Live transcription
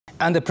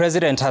And the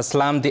president has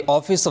slammed the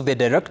office of the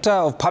Director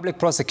of Public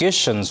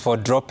Prosecutions for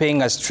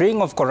dropping a string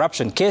of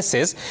corruption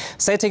cases,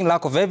 citing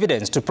lack of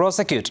evidence to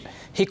prosecute.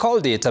 He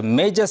called it a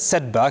major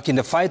setback in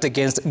the fight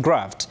against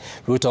graft.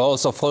 Ruto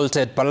also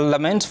faulted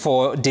Parliament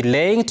for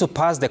delaying to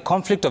pass the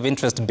Conflict of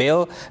Interest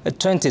Bill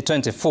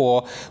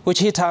 2024, which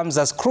he terms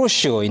as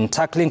crucial in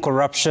tackling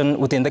corruption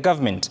within the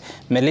government.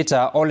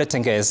 Melita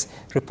Oletenges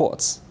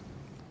reports.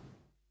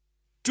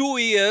 2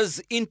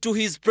 years into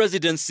his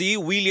presidency,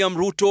 William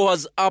Ruto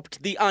has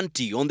upped the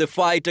ante on the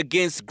fight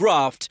against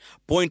graft,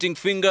 pointing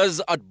fingers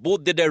at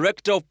both the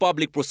Director of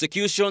Public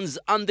Prosecutions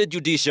and the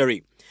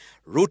judiciary.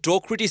 Ruto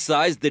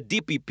criticized the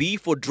DPP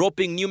for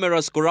dropping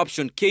numerous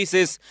corruption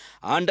cases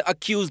and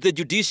accused the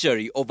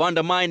judiciary of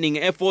undermining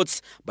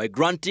efforts by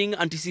granting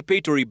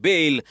anticipatory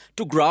bail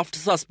to graft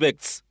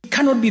suspects. It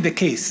cannot be the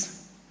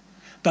case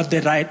that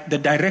the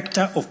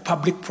Director of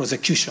Public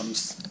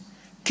Prosecutions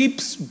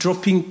keeps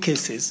dropping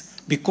cases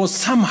because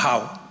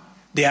somehow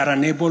they are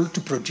unable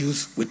to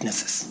produce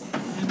witnesses.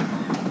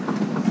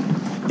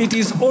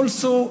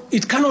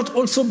 It cannot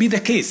also be the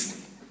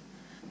case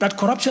that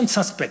corruption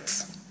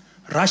suspects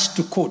rush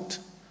to court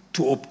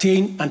to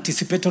obtain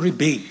anticipatory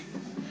bail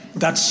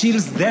that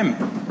shields them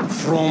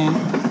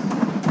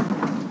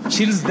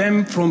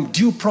from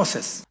due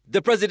process.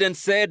 The president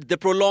said the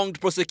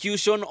prolonged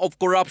prosecution of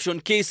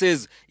corruption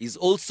cases is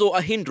also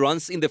a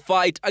hindrance in the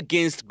fight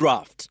against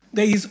graft.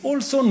 There is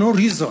also no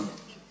reason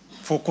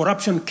for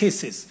corruption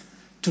cases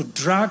to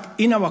drag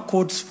in our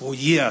courts for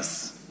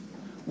years,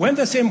 when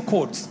the same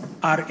courts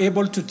are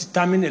able to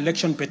determine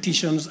election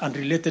petitions and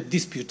related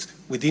disputes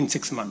within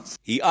 6 months.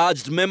 He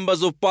urged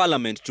members of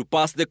parliament to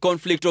pass the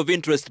Conflict of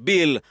Interest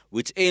Bill,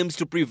 which aims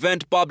to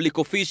prevent public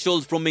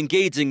officials from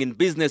engaging in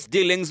business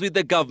dealings with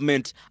the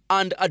government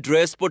and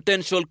address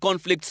potential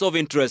conflicts of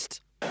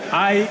interest.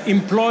 I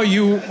implore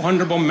you,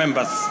 honorable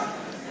members,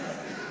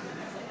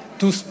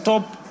 to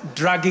stop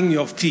dragging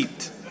your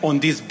feet on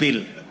this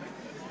bill,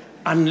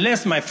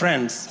 unless, my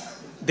friends,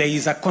 there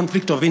is a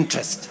conflict of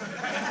interest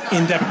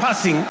in the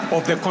passing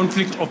of the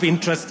conflict of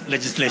interest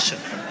legislation.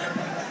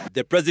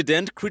 The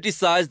president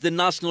criticized the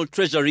National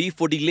Treasury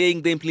for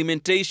delaying the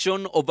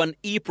implementation of an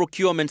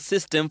e-procurement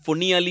system for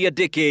nearly a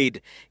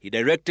decade. He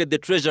directed the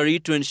Treasury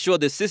to ensure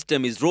the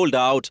system is rolled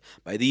out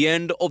by the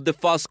end of the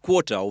first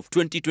quarter of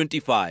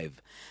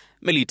 2025.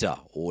 Melita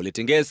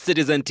Oletenges,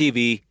 Citizen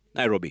TV,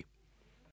 Nairobi.